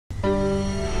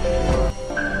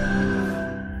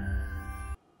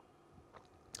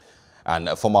And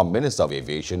former Minister of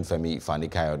Aviation Femi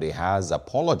Fani-Kayode has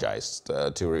apologized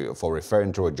for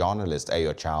referring to a journalist,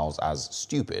 Eyo Charles, as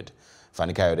stupid.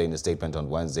 Fani-Kayode, in a statement on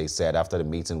Wednesday, said after the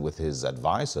meeting with his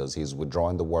advisors, he's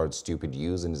withdrawing the word stupid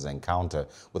used in his encounter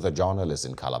with a journalist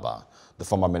in Calabar. The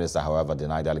former minister, however,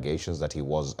 denied allegations that he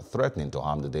was threatening to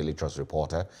harm the Daily Trust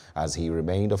reporter, as he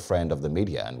remained a friend of the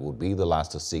media and would be the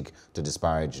last to seek to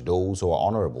disparage those who are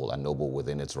honorable and noble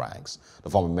within its ranks. The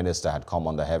former minister had come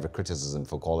under heavy criticism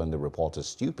for calling the reporter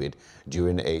stupid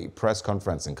during a press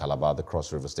conference in Calabar, the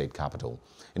Cross River State capital.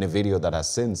 In a video that has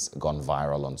since gone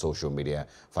viral on social media,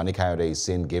 Fani-Kayode is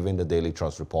seen giving the Daily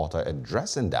Trust reporter a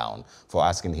dressing down for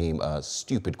asking him a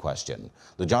stupid question.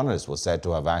 The journalist was said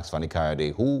to have asked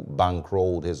Fani-Kayode who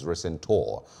bankrolled his recent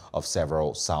tour of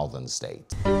several southern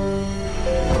states.